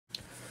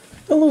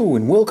Hello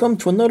and welcome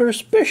to another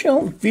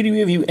special video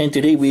review, and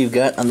today we've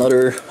got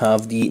another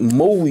of the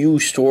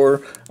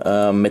Moyustore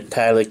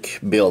metallic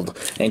build,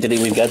 and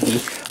today we've got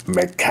the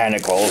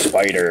mechanical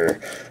spider.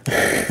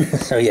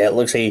 So yeah, it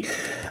looks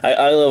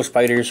I love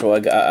spiders, so I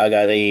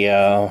got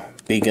a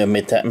big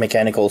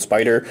mechanical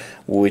spider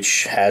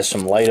which has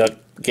some light up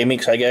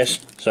gimmicks, I guess.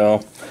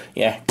 So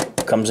yeah,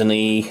 comes in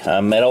the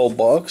metal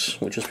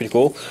box, which is pretty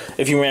cool.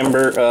 If you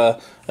remember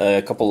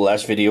a couple of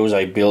last videos,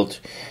 I built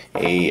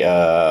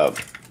a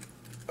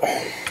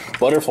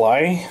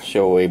butterfly,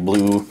 so a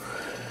blue,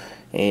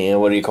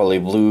 what do you call a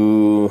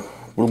blue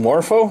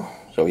morpho?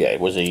 So yeah,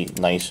 it was a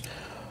nice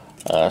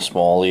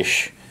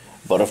smallish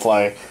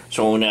butterfly.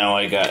 So now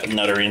I got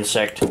another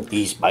insect,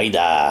 the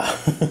spider.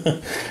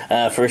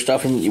 First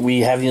off, we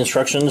have the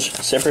instructions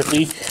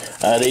separately.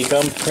 They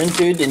come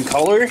printed in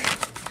color,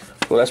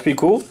 so that's pretty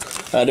cool.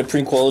 The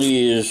print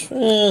quality is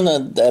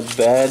not that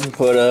bad,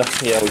 but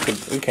yeah,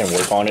 we can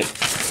work on it.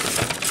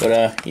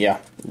 But yeah,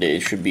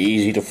 it should be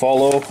easy to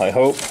follow, I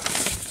hope.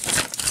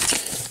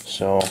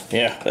 So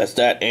yeah, that's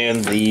that,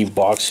 and the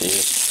box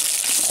is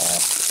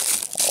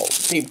all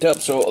taped up,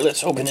 so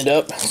let's open it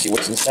up, see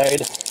what's inside.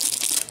 There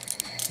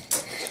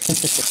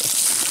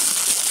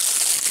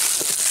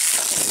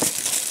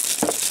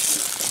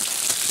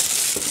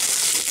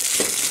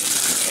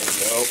we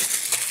go.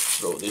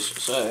 Throw this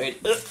aside.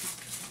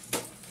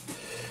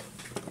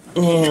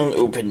 And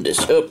open this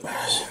up.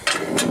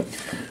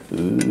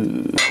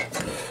 Ooh.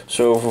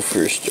 So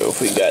first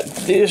off, we got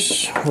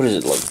this. What is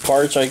it, like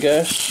parts, I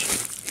guess?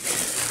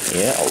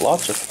 Yeah,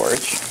 lots of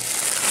parts.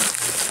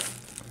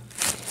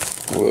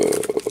 Whoa,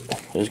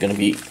 this is gonna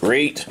be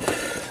great.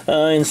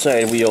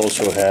 Inside we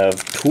also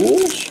have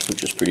tools,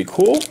 which is pretty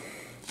cool.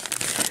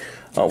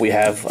 We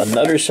have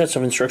another set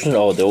of instructions.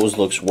 Oh, those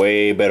looks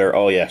way better.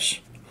 Oh yes,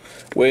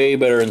 way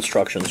better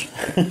instructions.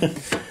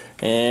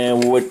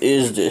 And what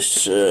is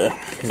this? The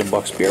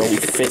box barely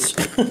fits.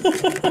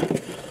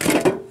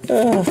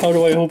 How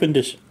do I open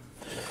this?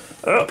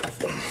 Oh.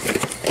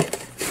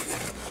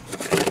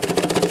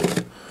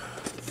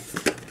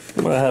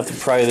 I'm gonna have to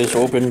pry this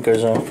open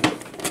because oh,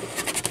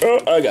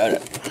 I got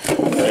it.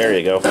 There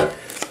you go.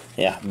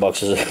 Yeah,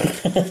 box is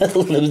a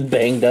little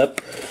banged up.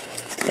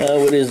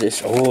 What is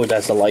this? Oh,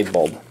 that's a light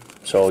bulb.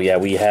 So yeah,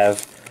 we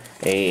have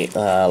a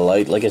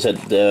light. Like I said,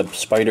 the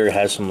spider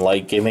has some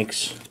light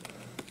gimmicks.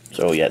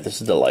 So yeah, this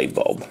is the light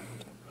bulb.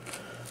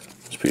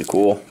 It's pretty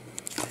cool.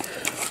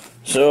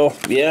 So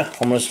yeah,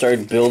 I'm gonna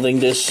start building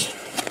this,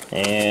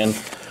 and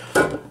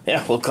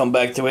yeah, we'll come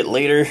back to it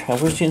later.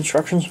 Where's the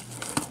instructions?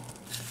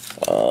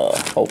 Oh,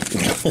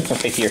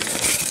 right here.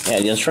 Yeah,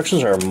 the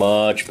instructions are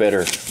much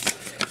better.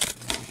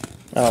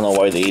 I don't know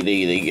why they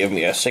give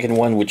me a second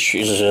one, which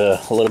is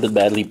a little bit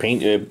badly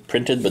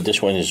printed, but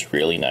this one is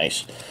really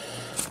nice.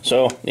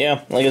 So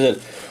yeah, like I said,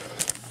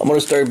 I'm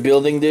gonna start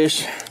building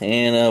this,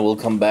 and we'll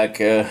come back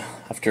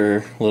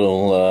after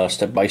little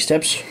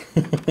step-by-steps.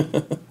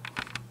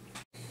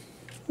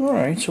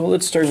 Alright, so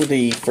let's start with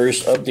the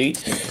first update.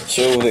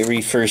 So the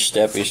very first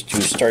step is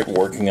to start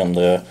working on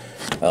the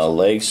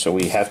legs. So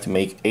we have to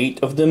make 8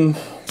 of them.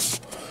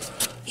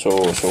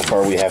 So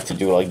far we have to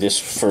do like this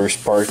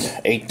first part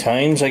 8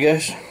 times, I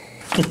guess.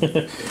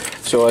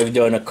 So I've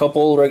done a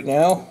couple right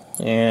now,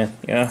 and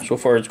yeah, so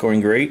far it's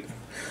going great.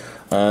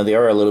 They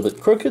are a little bit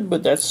crooked,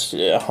 but that's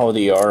how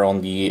they are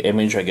on the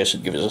image. I guess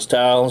it gives us a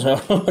style, so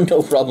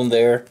no problem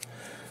there.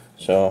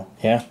 So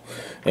yeah,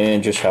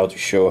 and just how to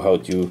show how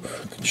to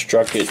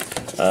construct it.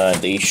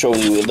 They show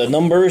you the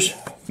numbers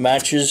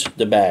matches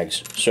the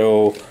bags.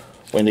 So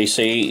when they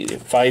say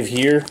 5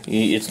 here,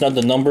 it's not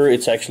the number,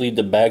 it's actually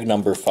the bag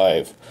number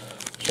 5.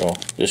 So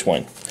this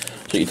one.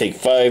 So you take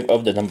 5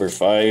 of the number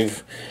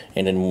 5,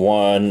 and then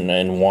 1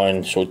 and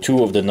 1. So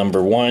 2 of the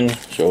number 1.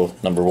 So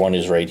number 1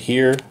 is right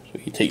here. So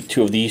you take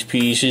 2 of these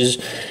pieces,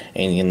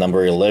 and the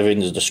number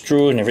 11 is the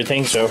screw and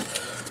everything. So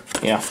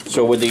yeah.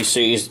 So what they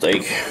say is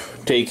like,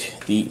 take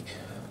the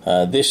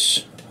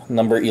this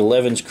number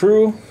 11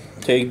 screw,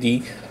 take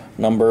the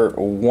number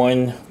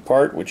 1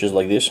 part, which is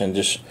like this, and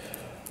just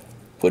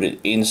put it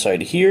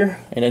inside here,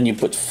 and then you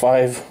put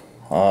 5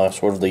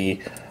 sort of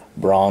the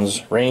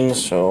bronze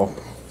rings. So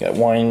got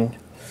 1,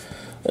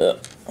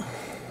 got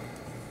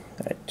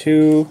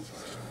 2,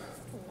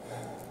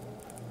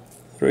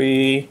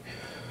 3,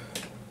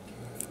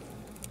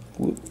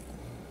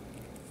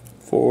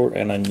 4,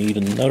 and I need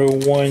another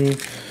 1. There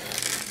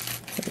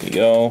we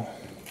go.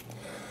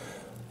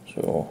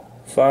 So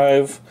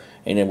 5,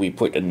 and then we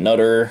put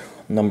another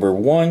number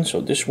 1, so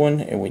this one,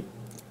 and we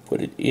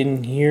put it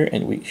in here,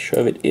 and we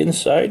shove it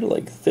inside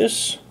like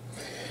this.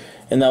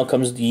 And now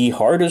comes the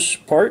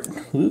hardest part.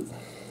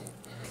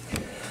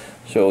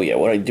 So yeah,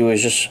 what I do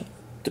is just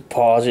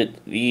deposit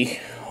the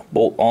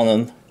bolt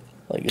on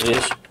like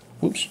this.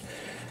 Oops.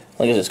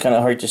 Like I said, it's kind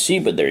of hard to see,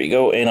 but there you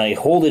go. And I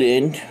hold it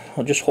in.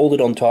 I'll just hold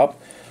it on top,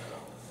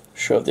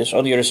 shove this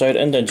on the other side,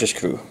 and then just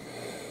screw.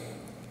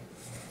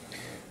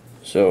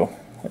 So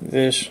like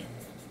this,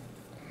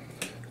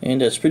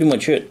 and that's pretty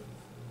much it.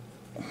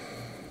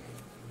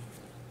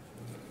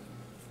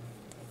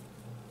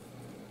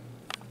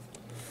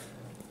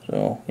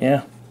 So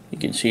yeah, you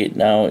can see it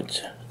now.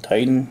 It's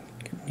tightened.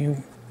 Can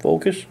you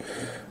focus?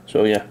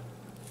 So yeah,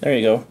 there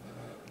you go.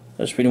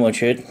 That's pretty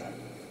much it.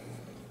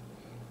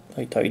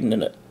 I tightened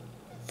it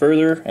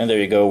further, and there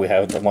you go. We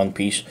have the one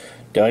piece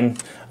done.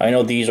 I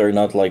know these are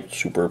not like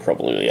super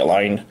properly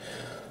aligned,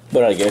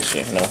 but I guess,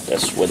 you know,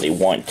 that's what they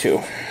want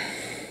to.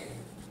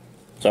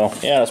 So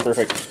yeah, that's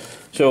perfect.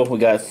 So we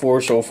got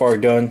 4 so far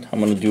done. I'm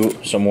gonna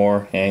do some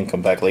more and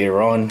come back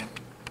later on.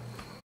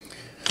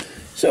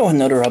 So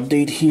another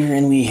update here,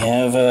 and we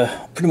have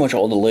pretty much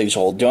all the legs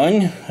all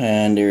done,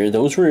 and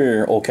those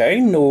were okay,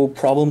 no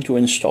problem to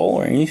install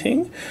or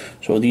anything.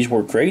 So these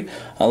work great.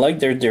 I like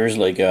there's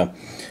like a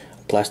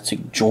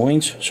plastic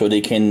joints so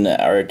they can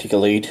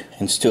articulate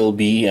and still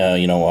be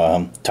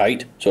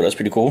tight. So that's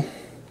pretty cool.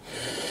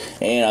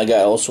 And I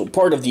got also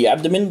part of the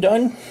abdomen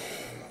done.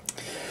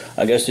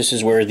 I guess this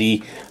is where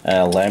the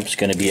lamp's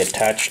gonna be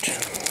attached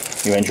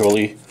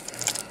eventually.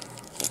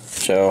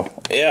 So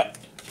yeah.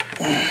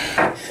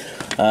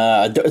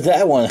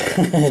 That one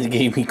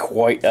gave me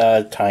quite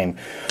time.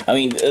 I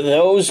mean,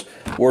 those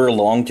were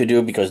long to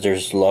do because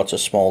there's lots of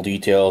small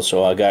details,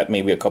 so I got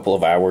maybe a couple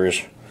of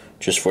hours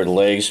just for the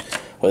legs.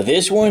 But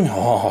this one,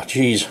 oh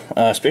geez,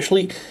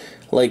 especially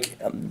like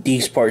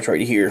these parts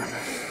right here.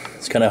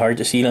 It's kind of hard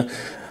to see now,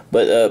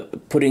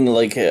 but putting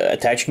like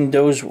attaching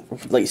those,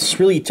 like it's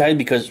really tight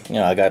because, you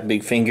know, I got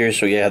big fingers.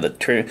 So you have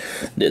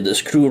the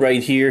screw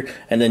right here,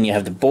 and then you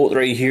have the bolt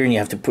right here, and you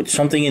have to put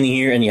something in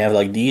here, and you have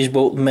like these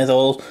bolt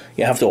metals.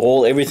 You have to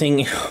hold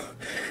everything.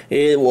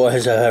 It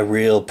was a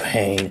real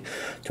pain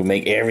to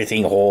make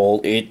everything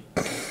hold.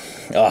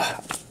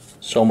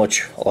 So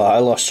much. I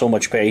lost so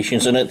much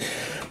patience in it,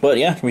 but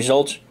yeah,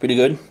 results pretty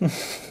good.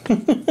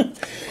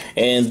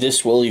 And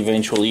this will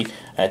eventually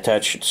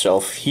attach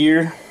itself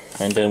here.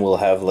 And then we'll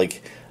have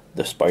like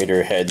the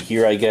spider head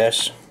here, I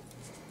guess.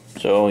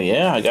 So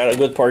yeah, I got a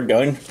good part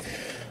done.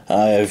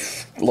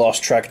 I've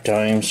lost track of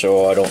time,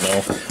 so I don't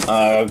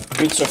know.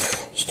 Bits of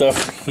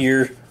stuff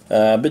here,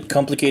 a bit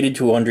complicated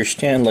to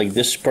understand, like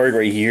this part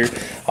right here,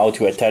 how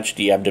to attach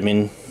the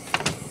abdomen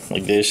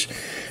like this.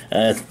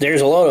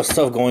 There's a lot of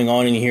stuff going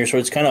on in here, so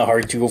it's kind of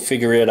hard to go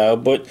figure it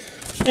out, but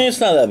it's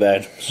not that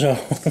bad. So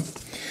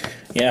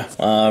yeah,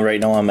 right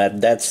now I'm at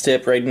that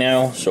step right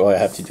now, so I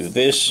have to do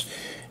this.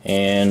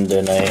 And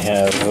then I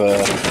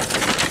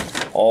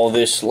have all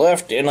this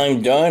left, and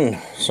I'm done.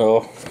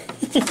 So,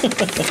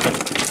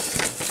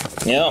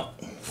 yeah,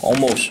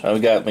 almost.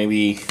 I've got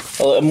maybe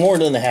more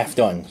than half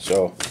done.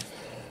 So,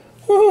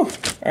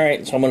 woohoo! All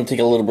right, so I'm gonna take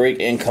a little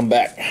break and come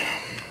back.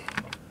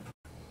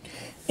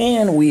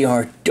 And we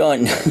are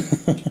done.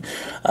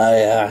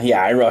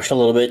 I rushed a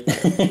little bit,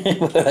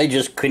 but I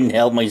just couldn't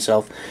help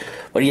myself.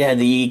 But yeah,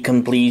 the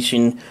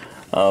completion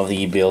of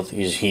the build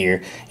is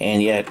here,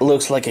 and yeah, it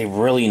looks like a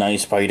really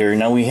nice spider.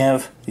 Now we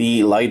have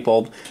the light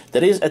bulb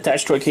that is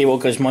attached to a cable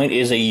because mine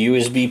is a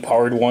USB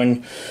powered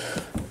one.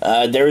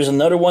 There is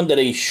another one that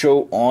I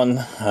show on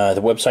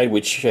the website,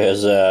 which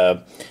has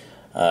a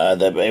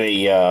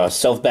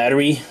self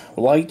battery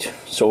light.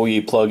 So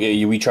you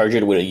recharge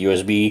it with a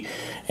USB,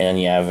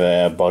 and you have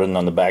a button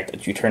on the back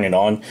that you turn it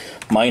on.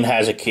 Mine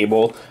has a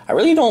cable. I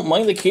really don't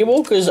mind the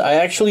cable because I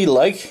actually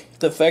like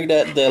the fact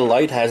that the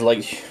light has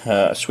like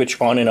switch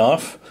on and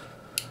off.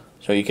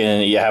 So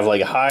you have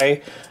like a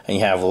high and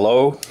you have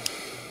low.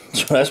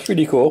 So that's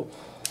pretty cool.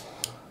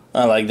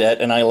 I like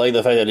that, and I like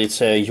the fact that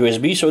it's a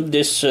USB, so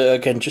this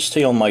can just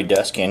stay on my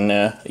desk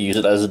and use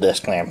it as a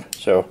desk lamp.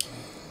 So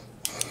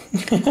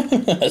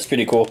that's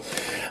pretty cool.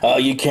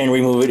 You can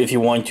remove it if you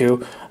want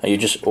to. You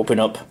just open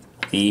up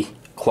the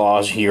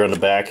claws here on the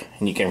back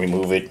and you can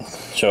remove it.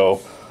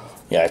 So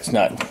yeah, it's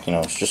not,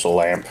 it's just a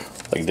lamp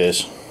like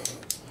this.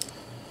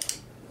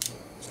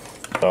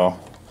 So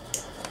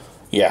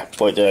yeah,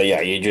 but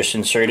yeah, you just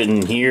insert it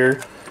in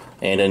here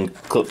and then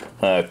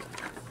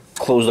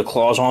close the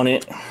claws on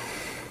it.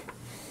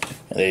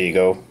 There you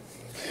go.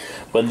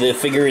 But the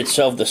figure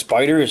itself, the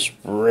spider, is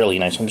really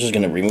nice. I'm just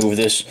going to remove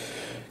this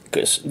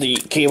because the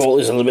cable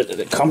is a little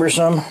bit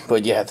cumbersome.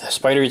 But yeah, the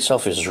spider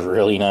itself is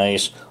really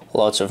nice.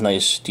 Lots of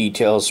nice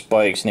details,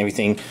 spikes, and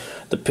everything.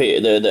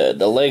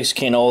 The legs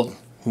can all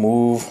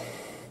move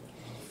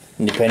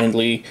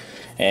independently,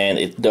 and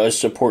it does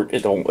support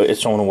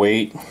its own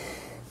weight.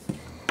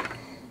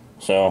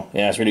 So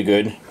yeah, it's really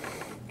good.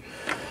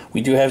 We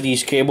do have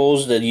these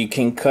cables that you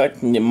can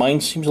cut. Mine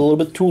seems a little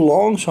bit too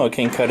long, so I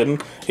can't cut them.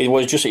 It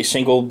was just a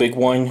single big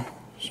one.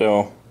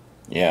 So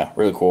yeah,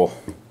 really cool.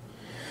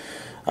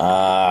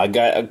 I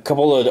got a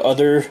couple of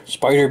other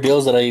spider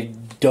builds that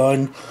I've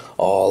done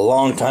a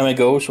long time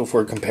ago. So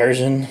for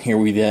comparison, here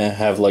we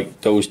have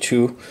like those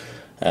two.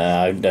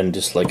 I've done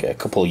this like a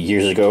couple of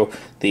years ago.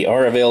 They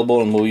are available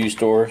on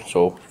Moyustore,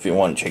 so if you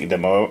want to check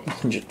them out,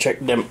 just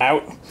check them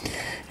out.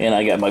 And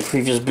I got my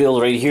previous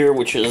build right here,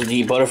 which is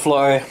the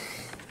butterfly.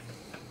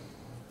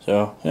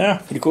 So yeah,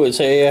 pretty cool. It's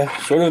a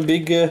sort of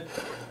big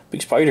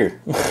spider.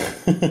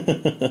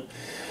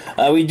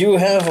 We do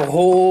have a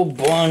whole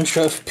bunch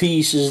of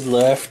pieces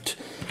left.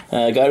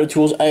 Got the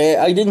tools.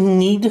 I didn't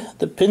need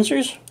the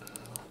pincers,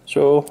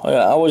 so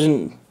I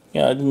wasn't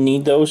Yeah, I didn't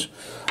need those.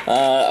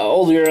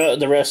 All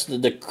the rest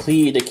of the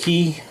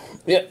key,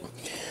 yep,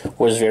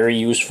 was very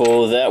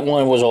useful. That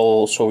one was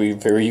also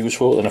very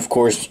useful, and of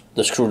course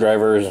the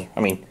screwdrivers. I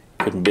mean,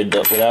 couldn't build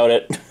up without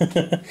it.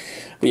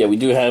 But yeah, we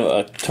do have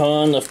a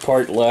ton of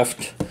part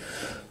left.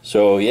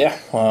 So yeah,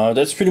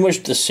 that's pretty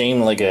much the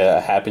same like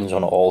happens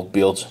on all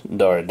builds.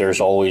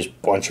 There's always a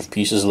bunch of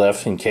pieces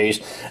left in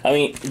case. I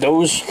mean,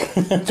 those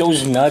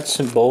those nuts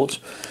and bolts,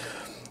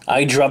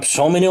 I dropped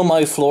so many on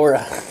my floor.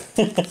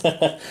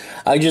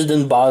 I just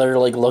didn't bother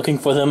like looking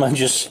for them. I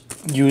just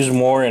used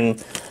more,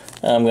 and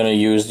I'm gonna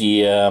use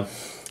the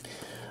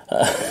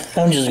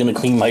I'm just gonna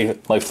clean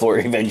my floor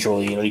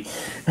eventually. Like,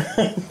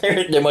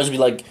 there must be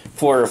like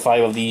 4 or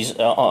 5 of these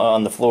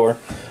on the floor.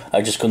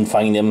 I just couldn't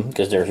find them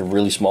because they're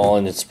really small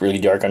and it's really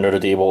dark under the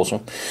table.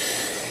 So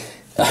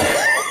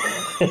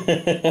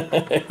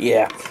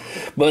yeah,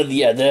 but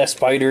yeah, the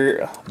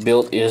spider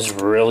build is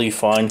really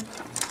fun.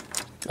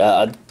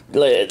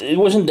 It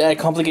wasn't that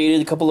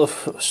complicated. A couple of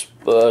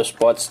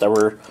spots that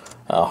were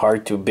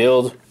hard to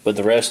build, but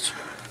the rest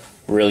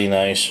really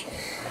nice.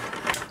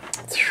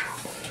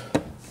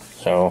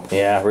 So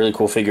yeah, really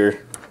cool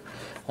figure.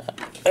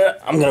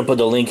 I'm gonna put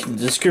the link in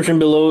the description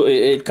below.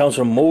 It comes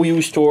from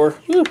Moyustore.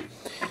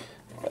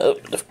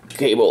 The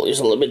cable is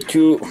a little bit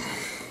too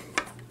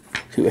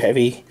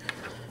heavy.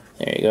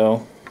 There you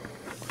go.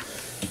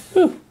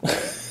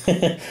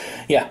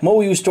 Yeah,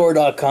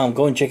 Moyustore.com.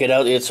 Go and check it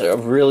out. It's a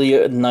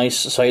really nice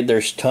site.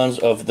 There's tons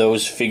of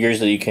those figures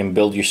that you can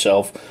build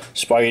yourself.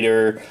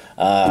 Spider.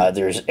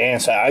 There's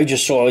ants. I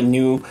just saw a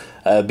new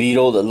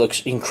beetle that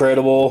looks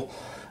incredible.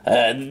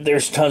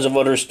 There's tons of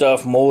other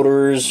stuff.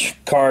 Motors,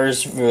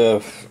 cars,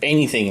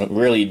 anything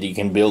really that you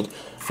can build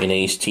in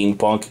a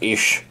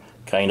steampunk-ish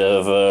kind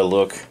of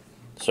look.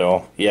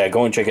 So yeah,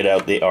 go and check it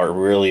out. They are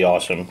really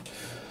awesome.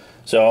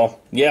 So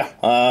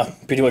yeah,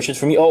 pretty much it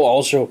for me. Oh,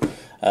 also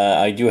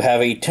I do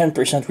have a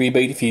 10%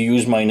 rebate if you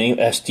use my name,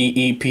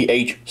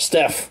 STEPH,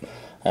 Steph,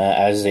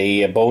 as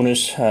a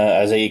bonus,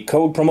 as a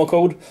promo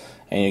code,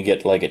 and you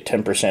get like a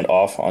 10%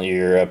 off on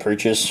your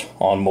purchase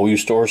on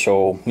Moyustore.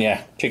 So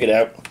yeah, check it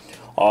out.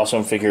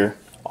 Awesome figure,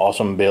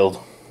 awesome build,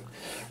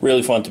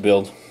 really fun to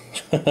build.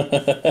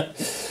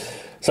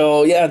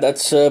 So yeah,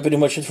 that's pretty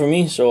much it for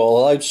me. So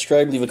like,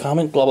 subscribe, leave a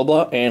comment, blah blah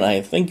blah, and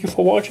I thank you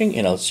for watching,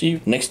 and I'll see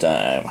you next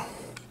time.